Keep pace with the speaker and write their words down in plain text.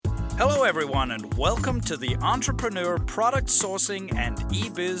Hello everyone and welcome to the Entrepreneur Product Sourcing and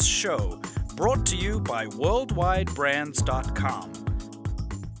eBiz Show, brought to you by worldwidebrands.com.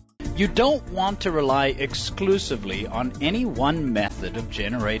 You don't want to rely exclusively on any one method of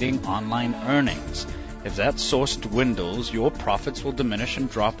generating online earnings. If that source dwindles, your profits will diminish and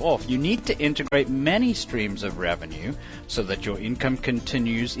drop off. You need to integrate many streams of revenue so that your income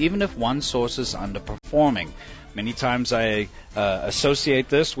continues even if one source is underperforming. Many times I associate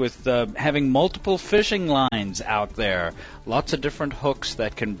this with having multiple fishing lines out there, lots of different hooks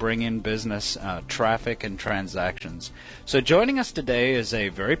that can bring in business, traffic, and transactions. So joining us today is a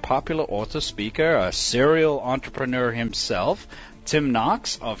very popular author, speaker, a serial entrepreneur himself, Tim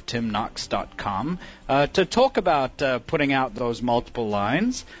Knox of timknox.com, to talk about putting out those multiple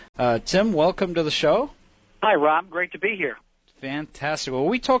lines. Tim, welcome to the show. Hi, Rob. Great to be here. Fantastic. Well,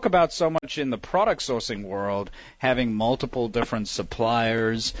 we talk about so much in the product sourcing world, having multiple different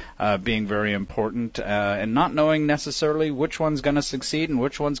suppliers being very important, and not knowing necessarily which one's going to succeed and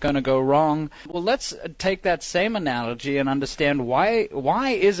which one's going to go wrong. Well, let's take that same analogy and understand why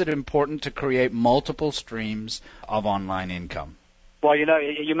is it important to create multiple streams of online income? Well,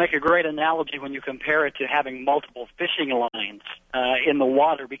 you make a great analogy when you compare it to having multiple fishing lines in the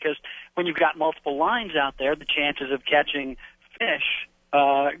water, because when you've got multiple lines out there, the chances of catching fish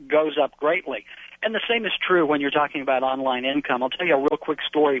goes up greatly. And the same is true when you're talking about online income. I'll tell you a real quick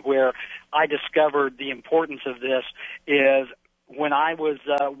story where I discovered the importance of this is when I was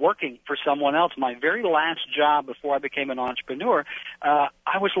working for someone else. My very last job before I became an entrepreneur,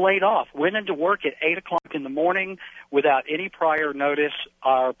 I was laid off, went into work at 8 o'clock in the morning without any prior notice.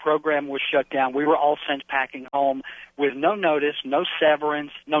 Our program was shut down. We were all sent packing home with no notice, no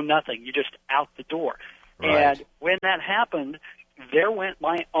severance, no nothing. You just out the door. Right. And when that happened, there went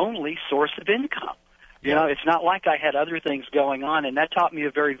my only source of income. You know, it's not like I had other things going on, and that taught me a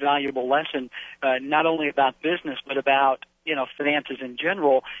very valuable lesson, not only about business, but about, finances in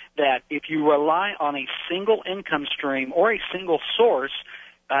general, that if you rely on a single income stream or a single source,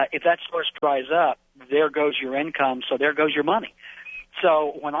 if that source dries up, there goes your income, so there goes your money.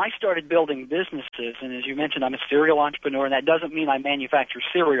 So when I started building businesses, and as you mentioned, I'm a serial entrepreneur, and that doesn't mean I manufacture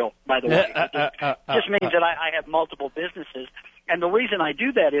cereal, by the way. It just means that I have multiple businesses. And the reason I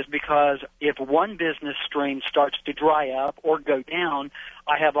do that is because if one business stream starts to dry up or go down,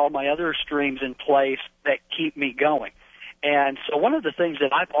 I have all my other streams in place that keep me going. And so one of the things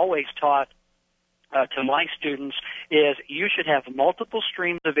that I've always taught to my students is you should have multiple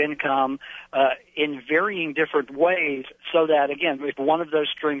streams of income in varying different ways so that, again, if one of those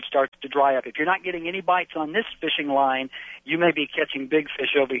streams starts to dry up, if you're not getting any bites on this fishing line, you may be catching big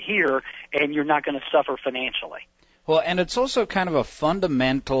fish over here, and you're not going to suffer financially. Well, and it's also kind of a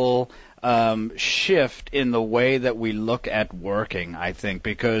fundamental shift in the way that we look at working, I think,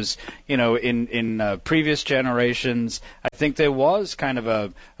 because, in previous generations, I think there was kind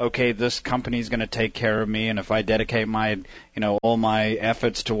of okay, this company's going to take care of me, and if I dedicate my, all my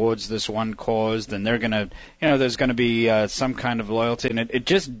efforts towards this one cause, then they're going to, there's going to be some kind of loyalty, and it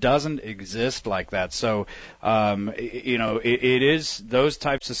just doesn't exist like that. So, it is those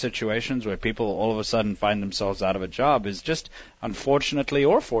types of situations where people all of a sudden find themselves out of a job is just, unfortunately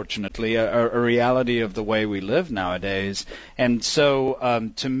or fortunately, a reality of the way we live nowadays. And so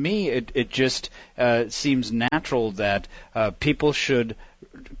to me, it just seems natural that people should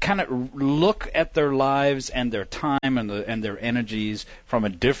kind of look at their lives and their time and their energies from a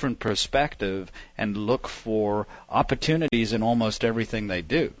different perspective and look for opportunities in almost everything they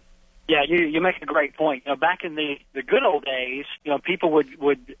do. Yeah, you make a great point. Back in the good old days, people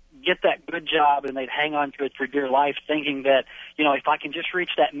would get that good job and they'd hang on to it for dear life, thinking that, if I can just reach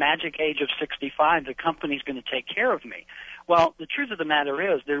that magic age of 65, the company's going to take care of me. Well, the truth of the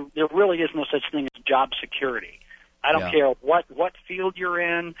matter is there really is no such thing as job security. I don't care what field you're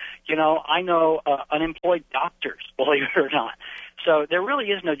in. I know unemployed doctors, believe it or not. So there really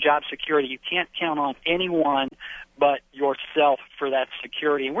is no job security. You can't count on anyone but yourself for that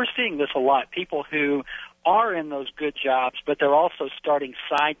security. And we're seeing this a lot. People who are in those good jobs, but they're also starting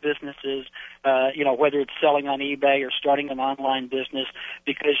side businesses, whether it's selling on eBay or starting an online business,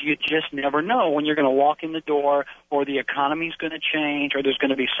 because you just never know when you're going to walk in the door or the economy's going to change or there's going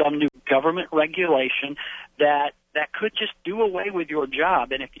to be some new government regulation that could just do away with your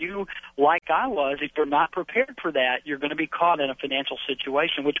job. And if you, like I was, if you're not prepared for that, you're going to be caught in a financial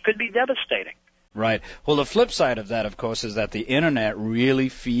situation, which could be devastating. Right. Well, the flip side of that, of course, is that the Internet really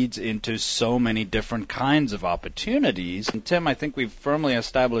feeds into so many different kinds of opportunities. And, Tim, I think we've firmly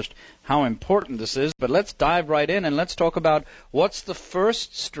established how important this is, but let's dive right in and let's talk about what's the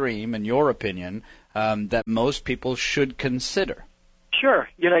first stream, in your opinion, that most people should consider. Sure.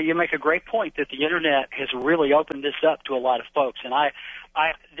 You make a great point that the Internet has really opened this up to a lot of folks. And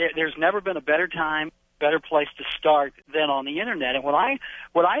there's never been a better time, better place to start than on the Internet. And what I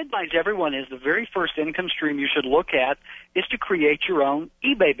advise everyone is the very first income stream you should look at is to create your own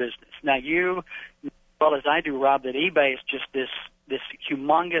eBay business. Now, you, as well as I do, Rob, that eBay is just this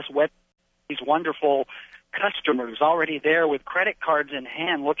humongous web, these wonderful customers already there with credit cards in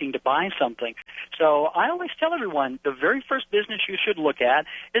hand looking to buy something. So I always tell everyone the very first business you should look at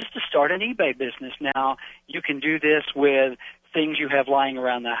is to start an eBay business. Now, you can do this with things you have lying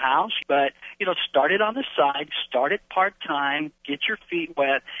around the house, but, start it on the side, start it part-time, get your feet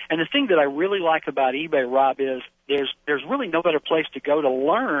wet. And the thing that I really like about eBay, Rob, is there's really no better place to go to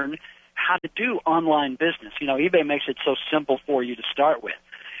learn how to do online business. eBay makes it so simple for you to start with.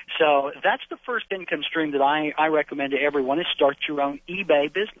 So that's the first income stream that I recommend to everyone is start your own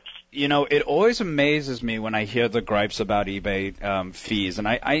eBay business. It always amazes me when I hear the gripes about eBay fees. And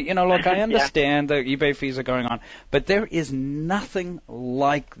I understand that eBay fees are going on, but there is nothing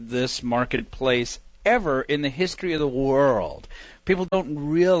like this marketplace ever in the history of the world. People don't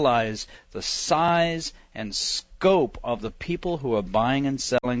realize the size and scope of the people who are buying and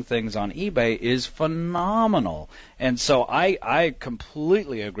selling things on eBay is phenomenal. And so I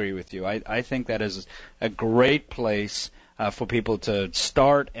completely agree with you. I think that is a great place for people to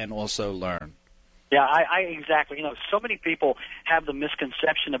start and also learn. Yeah, I exactly. So many people have the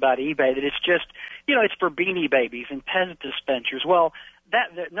misconception about eBay that it's just, it's for beanie babies and pet dispensers. Well,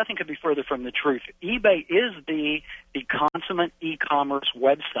 that nothing could be further from the truth. eBay is the consummate e-commerce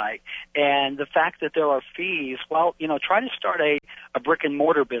website, and the fact that there are fees. Well, try to start a brick and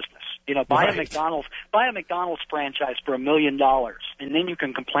mortar business. Buy a McDonald's franchise for $1 million, and then you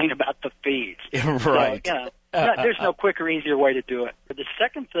can complain about the fees. Right. So, there's no quicker, easier way to do it. But the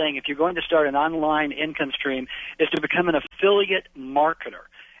second thing, if you're going to start an online income stream, is to become an affiliate marketer.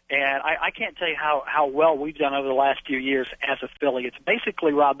 And I can't tell you how well we've done over the last few years as affiliates.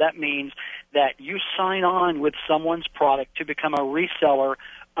 Basically, Rob, that means that you sign on with someone's product to become a reseller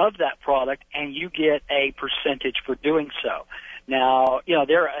of that product, and you get a percentage for doing so. Now,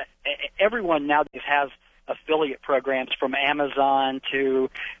 everyone nowadays has affiliate programs from Amazon to,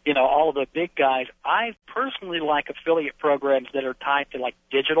 all the big guys. I personally like affiliate programs that are tied to, like,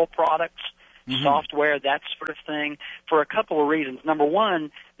 digital products, software, that sort of thing, for a couple of reasons. Number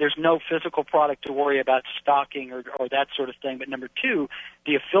one, there's no physical product to worry about stocking or that sort of thing. But number two,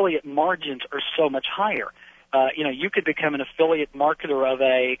 the affiliate margins are so much higher. You could become an affiliate marketer of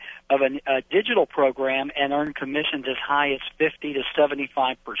a digital program and earn commissions as high as 50 to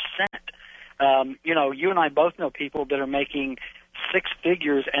 75%. You and I both know people that are making six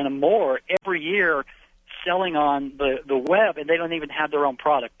figures and more every year selling on the web, and they don't even have their own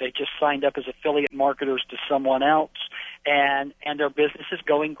product. They just signed up as affiliate marketers to someone else, and their business is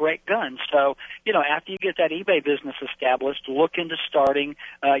going great guns. So, after you get that eBay business established, look into starting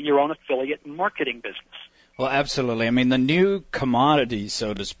your own affiliate marketing business. Well, absolutely. I mean, the new commodity,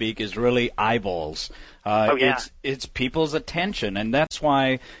 so to speak, is really eyeballs. It's people's attention, and that's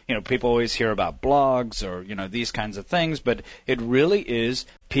why, people always hear about blogs or, these kinds of things, but it really is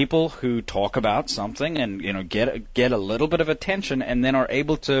people who talk about something and, get a little bit of attention and then are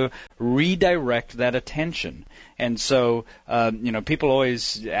able to redirect that attention. And so, people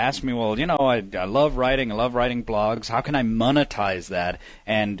always ask me, well, I love writing blogs. How can I monetize that?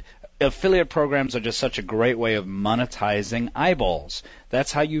 And affiliate programs are just such a great way of monetizing eyeballs.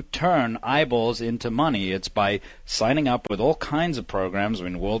 That's how you turn eyeballs into money. It's by signing up with all kinds of programs. I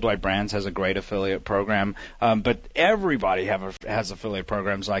mean, Worldwide Brands has a great affiliate program, but everybody has affiliate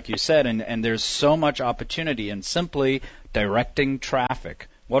programs, like you said, and there's so much opportunity in simply directing traffic.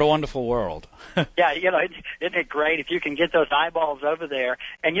 What a wonderful world. Yeah, isn't it great if you can get those eyeballs over there?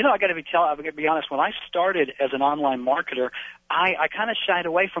 And, I got to be honest, when I started as an online marketer, I kind of shied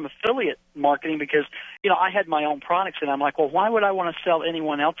away from affiliate marketing because, I had my own products, and I'm like, well, why would I want to sell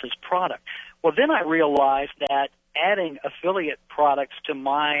anyone else's product? Well, then I realized that adding affiliate products to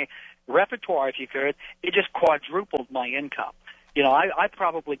my repertoire, if you could, it just quadrupled my income. I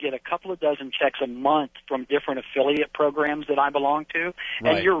probably get a couple of dozen checks a month from different affiliate programs that I belong to.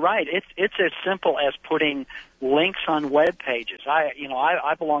 Right. And you're right. It's as simple as putting links on web pages.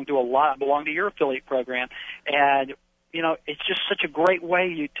 I belong to a lot. I belong to your affiliate program. And, it's just such a great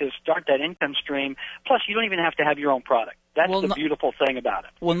way to start that income stream. Plus, you don't even have to have your own product. That's the beautiful thing about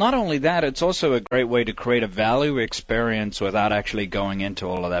it. Well, not only that, it's also a great way to create a value experience without actually going into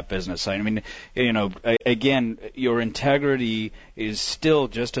all of that business. I mean, again, your integrity is still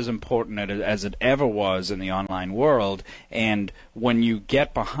just as important as it ever was in the online world. And when you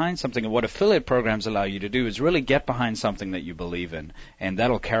get behind something, and what affiliate programs allow you to do is really get behind something that you believe in, and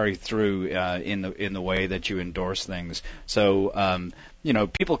that'll carry through in the way that you endorse things. So,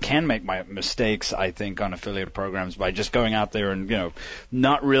 people can make mistakes, I think, on affiliate programs by just going out there and,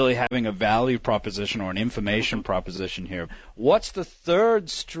 not really having a value proposition or an information proposition here. What's the third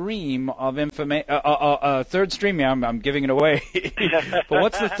stream of information? Third stream, yeah, I'm giving it away. But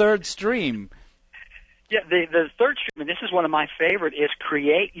what's the third stream? Yeah, the third stream, and this is one of my favorite, is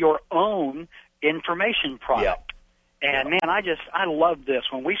create your own information product. Yeah. And man, I love this.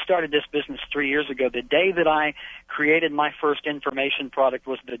 When we started this business 3 years ago, the day that I created my first information product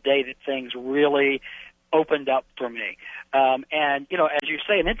was the day that things really opened up for me. And, as you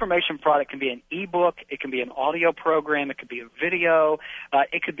say, an information product can be an ebook, it can be an audio program, it could be a video,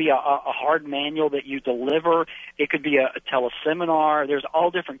 it could be a hard manual that you deliver, it could be a teleseminar. There's all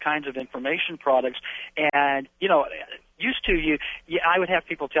different kinds of information products. And, I would have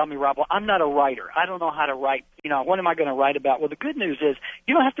people tell me, Rob, well, I'm not a writer. I don't know how to write. What am I going to write about? Well, the good news is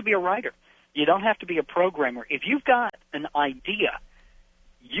you don't have to be a writer. You don't have to be a programmer. If you've got an idea,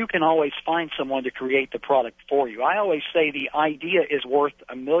 you can always find someone to create the product for you. I always say the idea is worth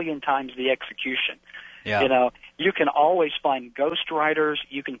 1,000,000 times the execution. Yeah. You can always find ghostwriters,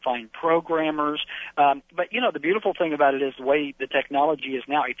 you can find programmers, but the beautiful thing about it is the way the technology is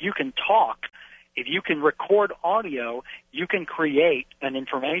now. If you can talk, if you can record audio, you can create an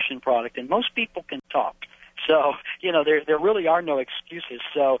information product, and most people can talk. So, there really are no excuses.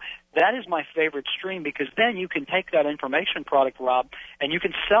 So that is my favorite stream, because then you can take that information product, Rob, and you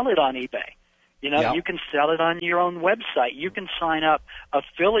can sell it on eBay. You can sell it on your own website. You can sign up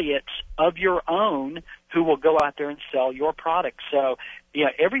affiliates of your own who will go out there and sell your product. So,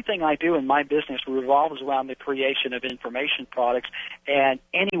 everything I do in my business revolves around the creation of information products, and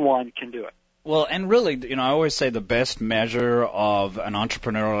anyone can do it. Well, and really, I always say the best measure of an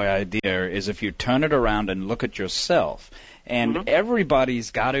entrepreneurial idea is if you turn it around and look at yourself. And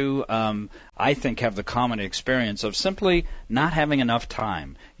everybody's got to, I think, have the common experience of simply not having enough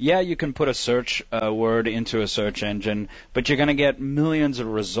time. Yeah, you can put a search word into a search engine, but you're going to get millions of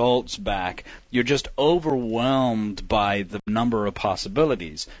results back. You're just overwhelmed by the number of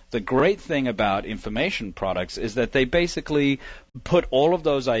possibilities. The great thing about information products is that they basically put all of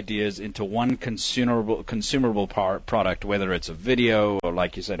those ideas into one consumable product, whether it's a video or,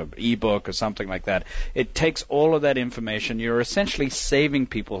 like you said, an ebook or something like that. It takes all of that information. You're essentially saving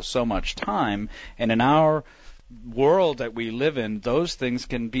people so much time, and in our world that we live in, those things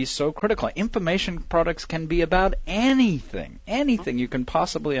can be so critical. Information products can be about anything you can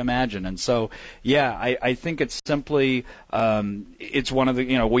possibly imagine. And so, yeah, I think it's simply, it's one of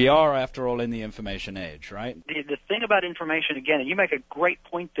the, we are, after all, in the information age, right? The thing about information, again, and you make a great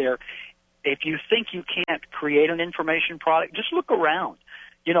point there, if you think you can't create an information product, just look around.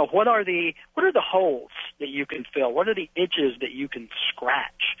 What are the holes that you can fill? What are the itches that you can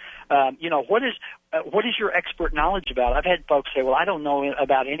scratch? What is your expert knowledge about? I've had folks say, well, I don't know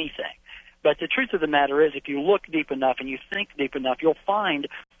about anything. But the truth of the matter is, if you look deep enough and you think deep enough, you'll find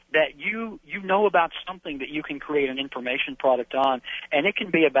that you know about something that you can create an information product on. And it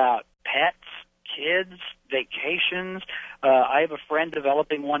can be about pets, kids, vacations. I have a friend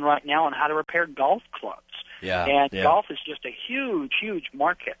developing one right now on how to repair golf clubs. Golf is just a huge, huge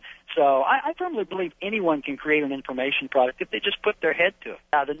market. So I firmly believe anyone can create an information product if they just put their head to it.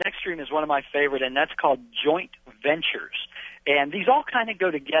 The next stream is one of my favorite, and that's called joint ventures. And these all kind of go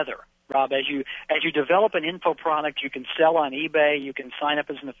together, Rob. As you develop an info product, you can sell on eBay, you can sign up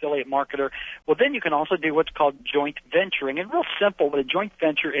as an affiliate marketer. Well, then you can also do what's called joint venturing. And real simple, what a joint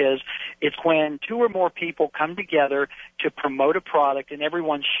venture is, it's when two or more people come together to promote a product and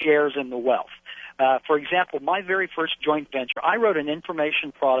everyone shares in the wealth. For example, my very first joint venture, I wrote an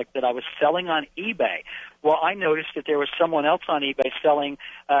information product that I was selling on eBay. Well, I noticed that there was someone else on eBay selling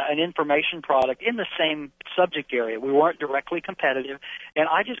an information product in the same subject area. We weren't directly competitive, and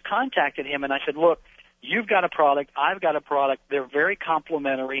I just contacted him and I said, look, you've got a product, I've got a product, they're very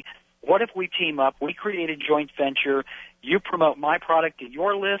complementary. What if we team up, we create a joint venture, you promote my product to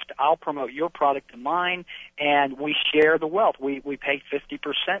your list, I'll promote your product to mine, and we share the wealth. We pay 50%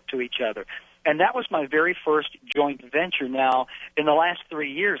 to each other. And that was my very first joint venture. Now, in the last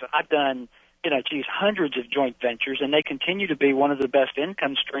 3 years, I've done, hundreds of joint ventures, and they continue to be one of the best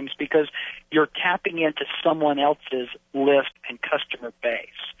income streams because you're tapping into someone else's list and customer base.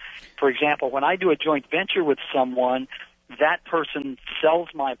 For example, when I do a joint venture with someone, that person sells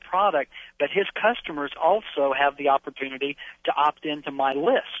my product, but his customers also have the opportunity to opt into my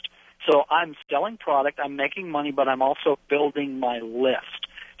list. So I'm selling product, I'm making money, but I'm also building my list.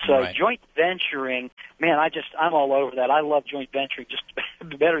 So Right. Joint venturing, man, I'm all over that. I love joint venturing just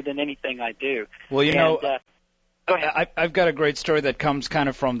better than anything I do. Well, Go ahead. I've got a great story that comes kind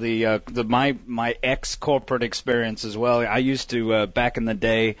of from my ex-corporate experience as well. I used to back in the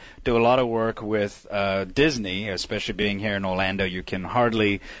day do a lot of work with Disney, especially being here in Orlando. You can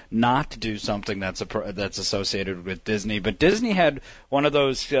hardly not do something that's associated with Disney. But Disney had one of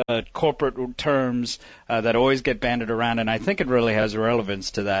those corporate terms that always get banded around, and I think it really has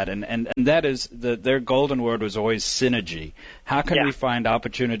relevance to that. And that is their golden word was always synergy. How can we find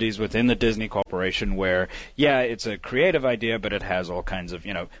opportunities within the Disney Corporation where, it's a creative idea, but it has all kinds of,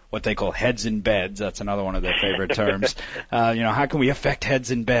 what they call heads in beds. That's another one of their favorite terms. How can we affect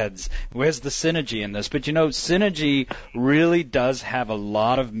heads in beds? Where's the synergy in this? But, synergy really does have a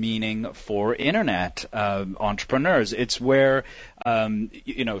lot of meaning for Internet entrepreneurs. It's where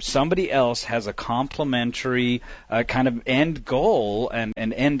somebody else has a complementary kind of end goal and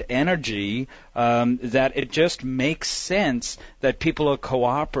end energy that it just makes sense that people are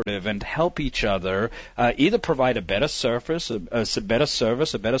cooperative and help each other either provide a better service, a better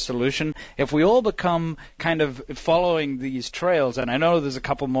service, a better solution. If we all become kind of following these trails, and I know there's a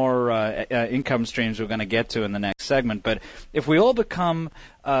couple more income streams we're going to get to in the next segment, but if we all become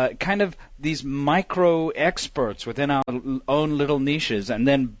kind of these micro experts within our own little niches and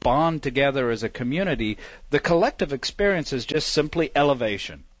then bond together as a community, the collective experience is just simply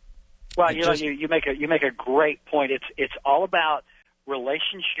elevation. Well, you make a great point. It's all about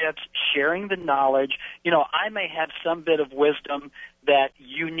relationships, sharing the knowledge. I may have some bit of wisdom that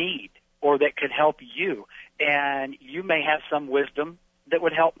you need or that could help you, and you may have some wisdom that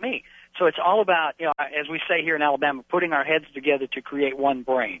would help me. So it's all about, as we say here in Alabama, putting our heads together to create one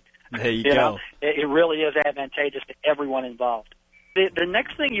brain. There you go. It really is advantageous to everyone involved. The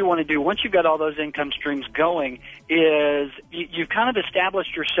next thing you want to do once you've got all those income streams going is you've kind of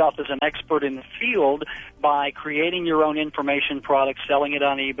established yourself as an expert in the field by creating your own information product, selling it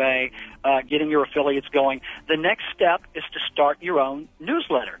on eBay, getting your affiliates going. The next step is to start your own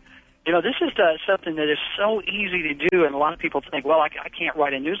newsletter. This is something that is so easy to do, and a lot of people think, well, I can't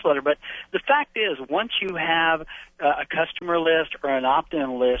write a newsletter. But the fact is, once you have a customer list or an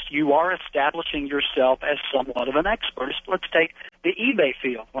opt-in list, you are establishing yourself as somewhat of an expert. Let's take the eBay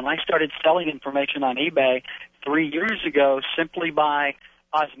field. When I started selling information on eBay 3 years ago, simply by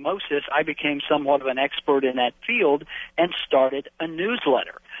osmosis, I became somewhat of an expert in that field and started a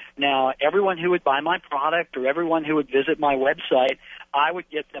newsletter. Now, everyone who would buy my product or everyone who would visit my website, I would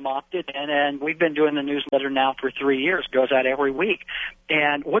get them opted in, and we've been doing the newsletter now for 3 years. It goes out every week.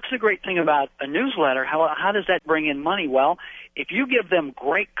 And what's the great thing about a newsletter? How does that bring in money? Well, if you give them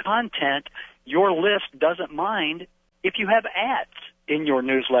great content, your list doesn't mind if you have ads in your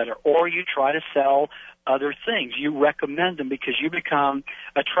newsletter or you try to sell other things. You recommend them because you become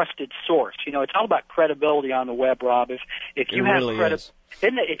a trusted source. It's all about credibility on the web, Rob. If you have really credibility,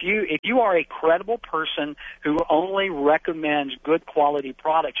 if you are a credible person who only recommends good quality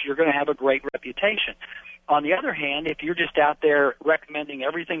products, you're going to have a great reputation. On the other hand, if you're just out there recommending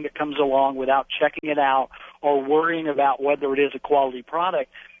everything that comes along without checking it out or worrying about whether it is a quality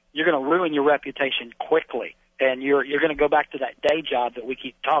product, you're going to ruin your reputation quickly, and you're going to go back to that day job that we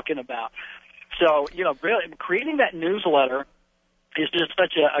keep talking about. So, really creating that newsletter is just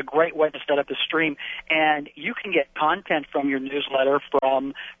such a great way to set up a stream, and you can get content from your newsletter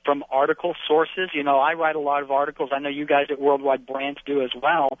from article sources. I write a lot of articles. I know you guys at Worldwide Brands do as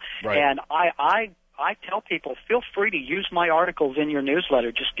well. Right. And I tell people, feel free to use my articles in your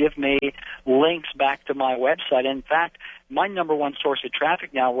newsletter. Just give me links back to my website. In fact, my number one source of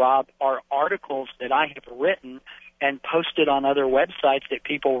traffic now, Rob, are articles that I have written and posted on other websites that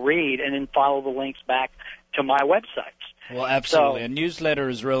people read and then follow the links back to my websites. Well, absolutely. A newsletter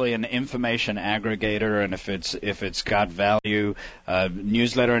is really an information aggregator, and if it's got value,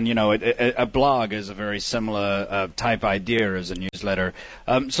 newsletter, and a blog is a very similar type idea as a newsletter.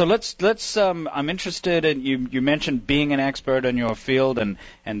 So let's. I'm interested in you mentioned being an expert in your field,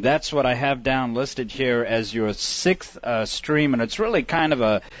 and that's what I have down listed here as your sixth stream, and it's really kind of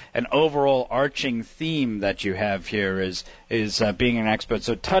an overall arching theme that you have here is being an expert.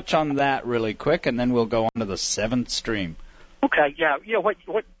 So touch on that really quick, and then we'll go on to the seventh stream. Okay, yeah. What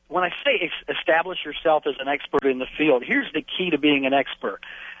when I say establish yourself as an expert in the field, here's the key to being an expert.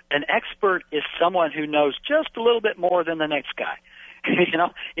 An expert is someone who knows just a little bit more than the next guy.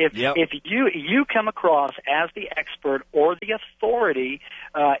 If you come across as the expert or the authority,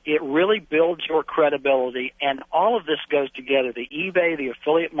 it really builds your credibility, and all of this goes together. The eBay, the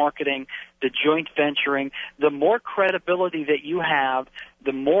affiliate marketing, the joint venturing, the more credibility that you have,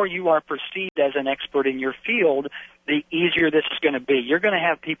 the more you are perceived as an expert in your field, the easier this is going to be. You're going to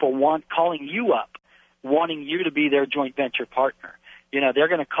have people calling you up, wanting you to be their joint venture partner. They're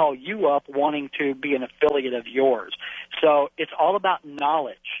going to call you up wanting to be an affiliate of yours. So it's all about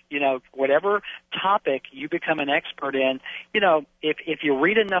knowledge. Whatever topic you become an expert in, if you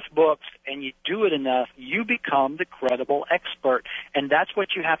read enough books and you do it enough, you become the credible expert. And that's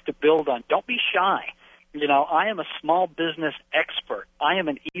what you have to build on. Don't be shy. I am a small business expert. I am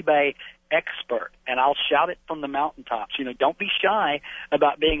an eBay expert, and I'll shout it from the mountaintops. Don't be shy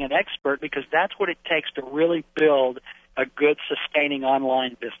about being an expert, because that's what it takes to really build a good, sustaining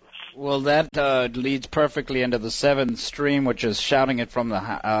online business. Well, that leads perfectly into the seventh stream, which is shouting it from the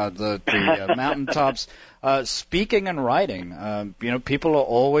mountaintops. Speaking and writing. People are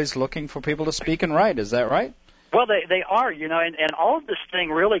always looking for people to speak and write. Is that right? Well, they are, and all of this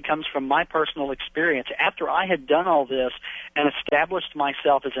thing really comes from my personal experience. After I had done all this and established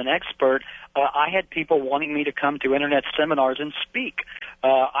myself as an expert, I had people wanting me to come to Internet seminars and speak.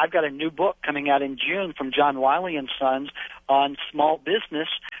 I've got a new book coming out in June from John Wiley & Sons on small business,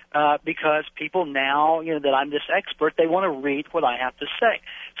 because people now, that I'm this expert, they want to read what I have to say.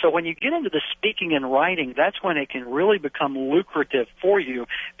 So when you get into the speaking and writing, that's when it can really become lucrative for you,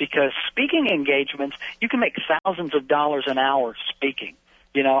 because speaking engagements, you can make thousands of dollars an hour speaking.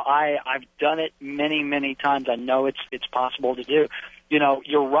 I've done it many, many times. I know it's possible to do.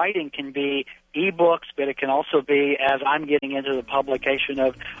 Your writing can be e-books, but it can also be, as I'm getting into the publication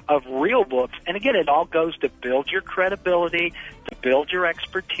of real books. And again, it all goes to build your credibility, to build your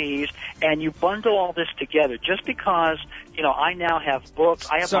expertise, and you bundle all this together. Just because, I now have books,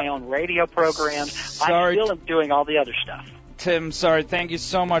 I have my own radio programs, I still am doing all the other stuff. Tim, sorry, thank you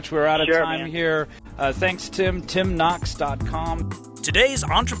so much. We're out of time here. Thanks, Tim. TimKnox.com. Today's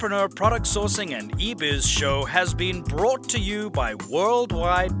Entrepreneur Product Sourcing and eBiz show has been brought to you by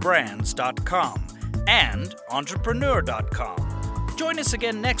WorldwideBrands.com and Entrepreneur.com. Join us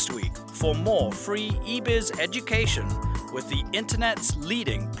again next week for more free eBiz education with the Internet's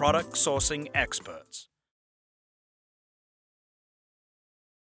leading product sourcing experts.